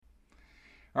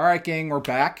All right, gang, we're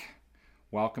back.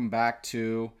 Welcome back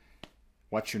to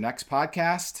What's Your Next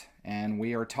podcast. And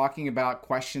we are talking about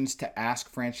questions to ask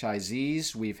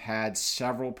franchisees. We've had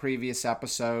several previous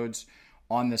episodes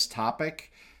on this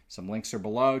topic. Some links are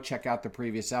below. Check out the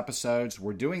previous episodes.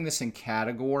 We're doing this in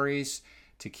categories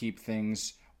to keep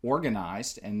things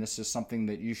organized. And this is something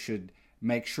that you should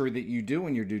make sure that you do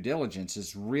in your due diligence.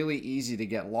 It's really easy to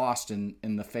get lost in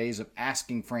the phase of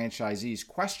asking franchisees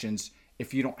questions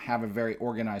if you don't have a very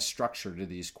organized structure to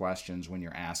these questions when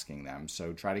you're asking them.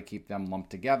 So try to keep them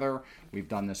lumped together. We've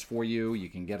done this for you. You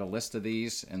can get a list of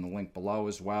these in the link below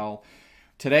as well.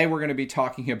 Today we're going to be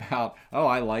talking about,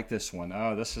 I like this one.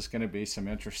 This is going to be some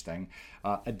interesting.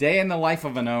 A day in the life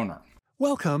of an owner.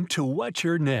 Welcome to What's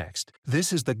Your Next.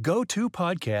 This is the go-to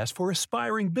podcast for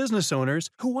aspiring business owners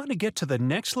who want to get to the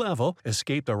next level,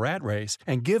 escape the rat race,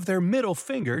 and give their middle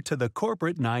finger to the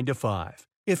corporate 9-to-5.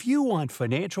 If you want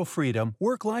financial freedom,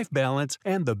 work-life balance,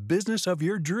 and the business of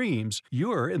your dreams,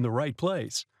 you're in the right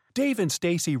place. Dave and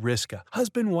Stacy Riska,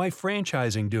 husband-wife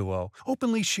franchising duo,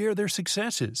 openly share their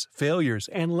successes, failures,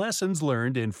 and lessons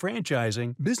learned in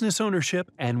franchising, business ownership,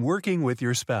 and working with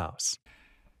your spouse.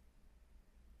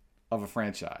 Of a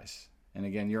franchise. And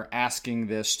again, you're asking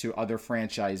this to other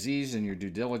franchisees in your due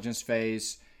diligence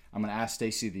phase. I'm going to ask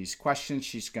Stacy these questions.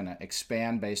 She's going to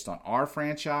expand based on our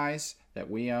franchise that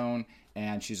we own.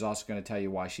 And she's also going to tell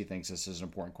you why she thinks this is an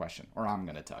important question. Or I'm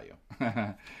going to tell you.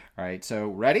 All right, so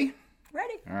ready?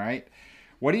 Ready. All right.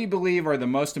 What do you believe are the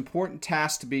most important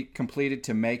tasks to be completed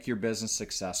to make your business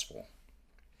successful?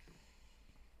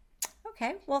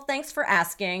 Okay, well, thanks for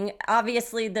asking.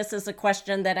 Obviously, this is a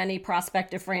question that any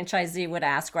prospective franchisee would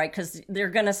ask, right? Because they're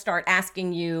going to start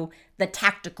asking you the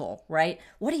tactical, right?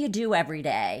 What do you do every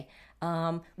day?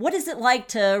 What is it like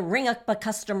to ring up a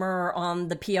customer on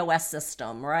the POS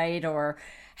system, right? Or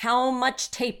how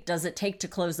much tape does it take to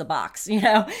close a box,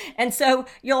 And so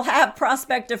you'll have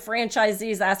prospective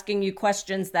franchisees asking you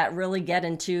questions that really get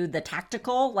into the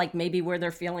tactical, like maybe where they're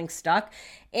feeling stuck.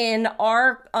 In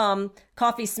our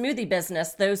coffee smoothie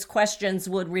business, those questions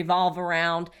would revolve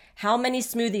around how many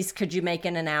smoothies could you make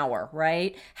in an hour,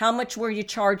 right? How much were you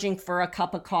charging for a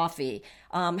cup of coffee?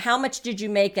 How much did you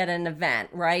make at an event,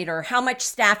 right? Or how much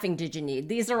staffing did you need?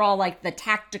 These are all like the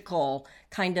tactical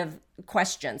kind of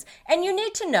questions. And you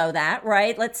need to know that,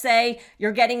 right? Let's say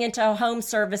you're getting into a home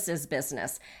services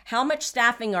business. How much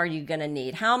staffing are you going to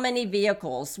need? How many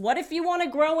vehicles? What if you want to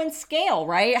grow and scale,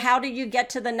 right? How do you get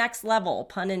to the next level,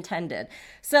 pun intended?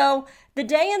 So the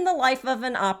day in the life of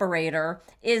an operator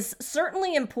is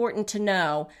certainly important to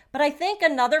know, but I think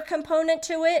another component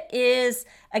to it is,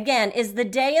 again, is the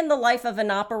day in the life of an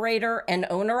operator an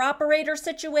owner-operator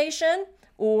situation?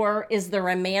 Or is there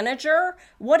a manager?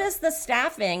 What does the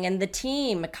staffing and the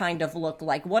team kind of look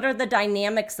like? What are the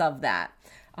dynamics of that?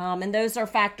 And those are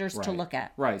factors to look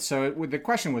at. Right. So the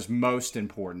question was most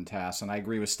important tasks. And I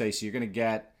agree with Stacy. You're going to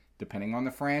get, depending on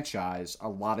the franchise, a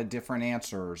lot of different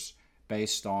answers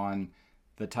based on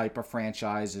the type of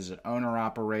franchise. Is it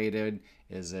owner-operated?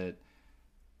 Is it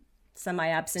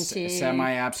semi-absentee?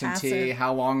 Semi-absentee.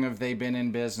 How long have they been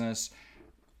in business?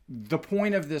 The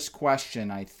point of this question,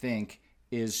 I think,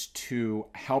 is to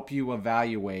help you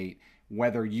evaluate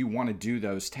whether you want to do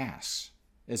those tasks.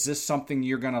 Is this something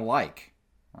you're going to like?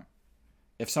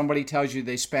 If somebody tells you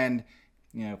they spend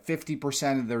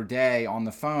 50% of their day on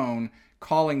the phone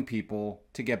calling people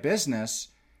to get business,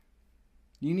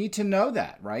 you need to know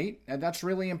that, right? And that's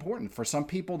really important. For some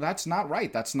people, that's not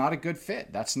right. That's not a good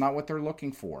fit. That's not what they're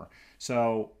looking for.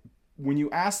 So when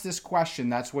you ask this question,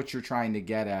 that's what you're trying to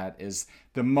get at, is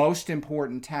the most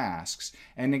important tasks.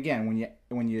 And again,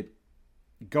 when you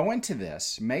go into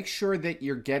this, make sure that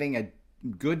you're getting a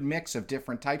good mix of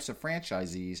different types of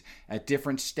franchisees at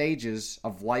different stages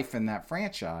of life in that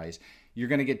franchise. You're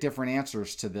going to get different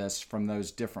answers to this from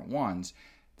those different ones.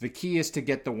 The key is to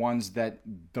get the ones that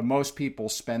the most people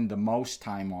spend the most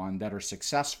time on that are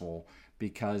successful,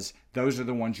 because those are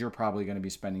the ones you're probably going to be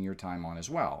spending your time on as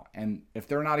well. And if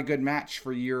they're not a good match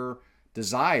for your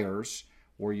desires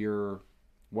or your,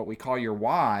 what we call your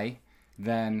why,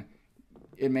 then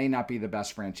it may not be the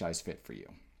best franchise fit for you.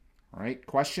 All right.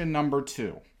 Question number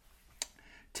 2.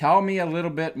 Tell me a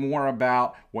little bit more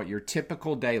about what your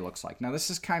typical day looks like. Now, this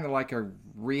is kind of like a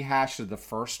rehash of the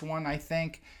first one, I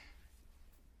think.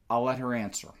 I'll let her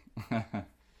answer.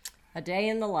 A day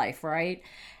in the life, right?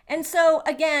 And so,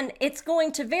 again, it's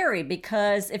going to vary,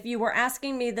 because if you were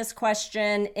asking me this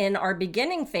question in our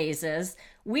beginning phases,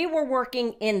 we were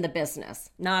working in the business,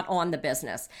 not on the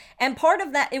business. And part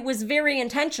of that, it was very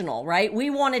intentional, right? We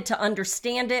wanted to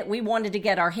understand it. We wanted to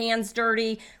get our hands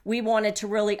dirty. We wanted to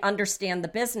really understand the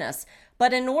business.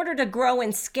 But in order to grow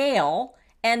and scale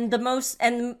And the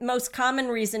most common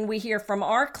reason we hear from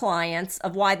our clients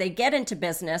of why they get into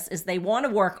business is they want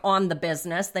to work on the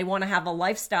business, they want to have a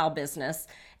lifestyle business,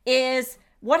 is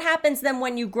what happens then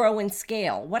when you grow and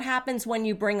scale? What happens when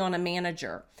you bring on a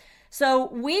manager? So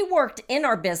we worked in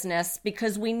our business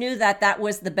because we knew that that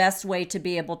was the best way to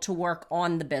be able to work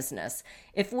on the business.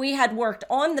 If we had worked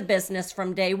on the business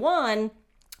from day one,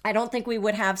 I don't think we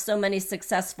would have so many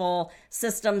successful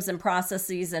systems and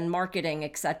processes and marketing,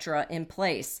 et cetera, in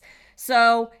place.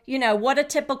 So, what a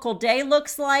typical day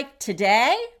looks like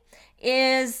today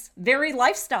is very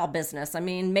lifestyle business. I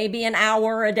mean, maybe an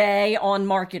hour a day on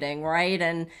marketing, right?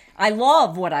 And I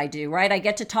love what I do, right? I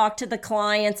get to talk to the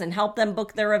clients and help them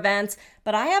book their events,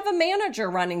 but I have a manager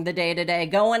running the day-to-day,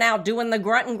 going out, doing the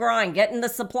grunt and grind, getting the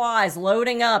supplies,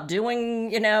 loading up,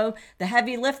 doing, the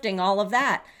heavy lifting, all of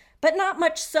that. But not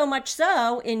much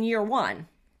so in year one.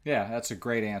 Yeah, that's a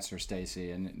great answer, Stacy.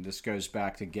 And this goes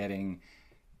back to getting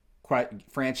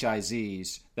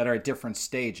franchisees that are at different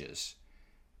stages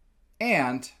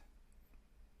and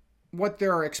what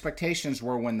their expectations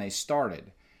were when they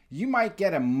started. You might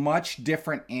get a much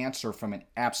different answer from an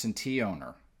absentee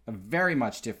owner, a very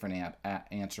much different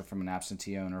answer from an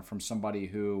absentee owner, from somebody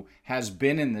who has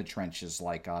been in the trenches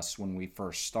like us when we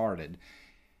first started.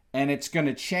 And it's going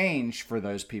to change for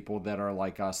those people that are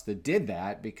like us that did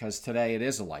that, because today it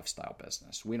is a lifestyle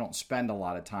business. We don't spend a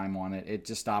lot of time on it. It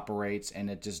just operates and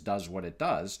it just does what it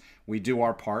does. We do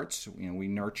our parts, we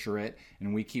nurture it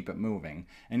and we keep it moving.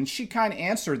 And she kind of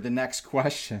answered the next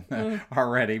question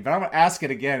already, but I'm going to ask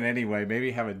it again anyway,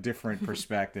 maybe have a different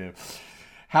perspective.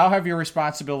 How have your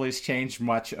responsibilities changed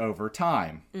much over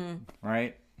time?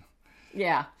 Right?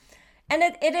 Yeah. And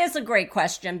it is a great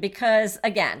question because,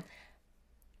 again,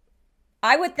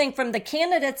 I would think from the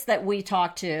candidates that we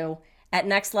talk to at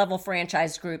Next Level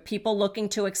Franchise Group, people looking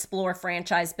to explore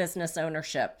franchise business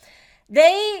ownership,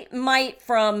 they might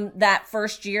from that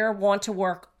first year want to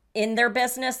work in their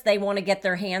business. They want to get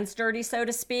their hands dirty, so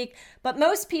to speak. But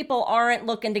most people aren't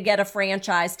looking to get a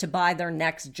franchise to buy their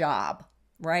next job,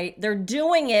 right? They're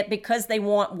doing it because they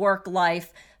want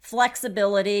work-life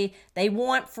flexibility, they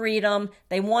want freedom,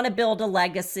 they want to build a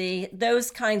legacy,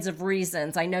 those kinds of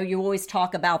reasons. I know you always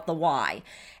talk about the why.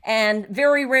 And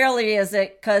very rarely is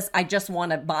it because I just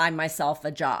want to buy myself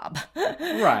a job.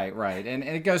 Right. And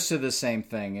it goes to the same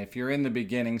thing. If you're in the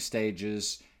beginning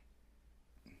stages,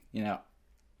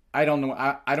 I don't know.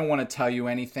 I don't want to tell you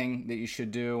anything that you should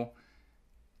do.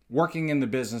 Working in the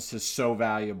business is so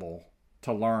valuable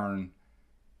to learn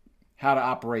how to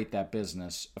operate that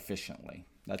business efficiently.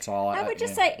 That's all. I would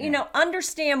just say,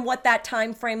 understand what that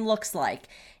time frame looks like.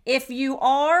 If you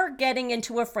are getting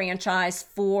into a franchise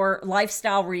for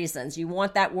lifestyle reasons, you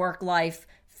want that work-life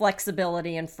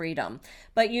flexibility and freedom,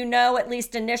 but at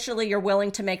least initially you're willing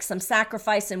to make some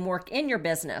sacrifice and work in your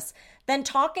business, then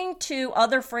talking to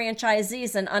other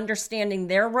franchisees and understanding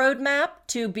their roadmap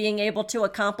to being able to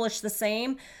accomplish the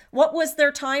same. What was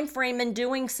their time frame in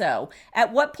doing so?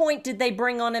 At what point did they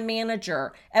bring on a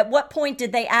manager? At what point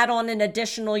did they add on an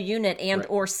additional unit and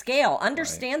or scale?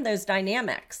 Understand those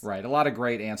dynamics. Right. A lot of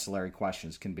great ancillary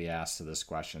questions can be asked to this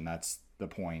question. That's the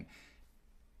point.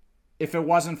 If it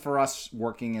wasn't for us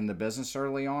working in the business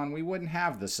early on, we wouldn't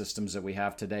have the systems that we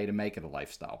have today to make it a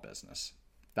lifestyle business.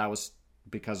 That was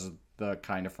because of the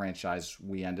kind of franchise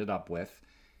we ended up with.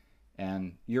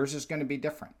 And yours is going to be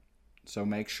different. So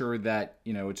make sure that,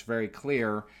 it's very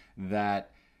clear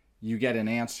that you get an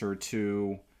answer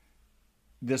to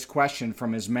this question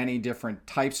from as many different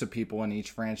types of people in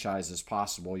each franchise as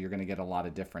possible. You're going to get a lot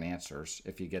of different answers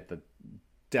if you get the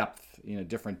depth,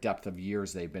 different depth of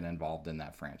years they've been involved in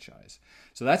that franchise.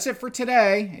 So that's it for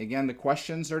today. Again, the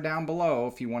questions are down below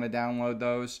if you want to download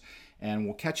those, and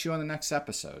we'll catch you on the next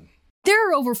episode. There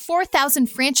are over 4,000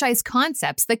 franchise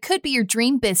concepts that could be your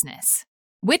dream business.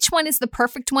 Which one is the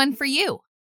perfect one for you?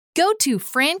 Go to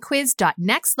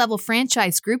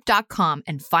franquiz.nextlevelfranchisegroup.com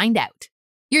and find out.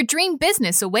 Your dream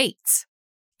business awaits.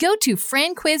 Go to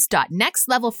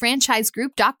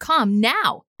franquiz.nextlevelfranchisegroup.com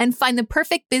now and find the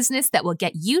perfect business that will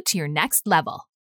get you to your next level.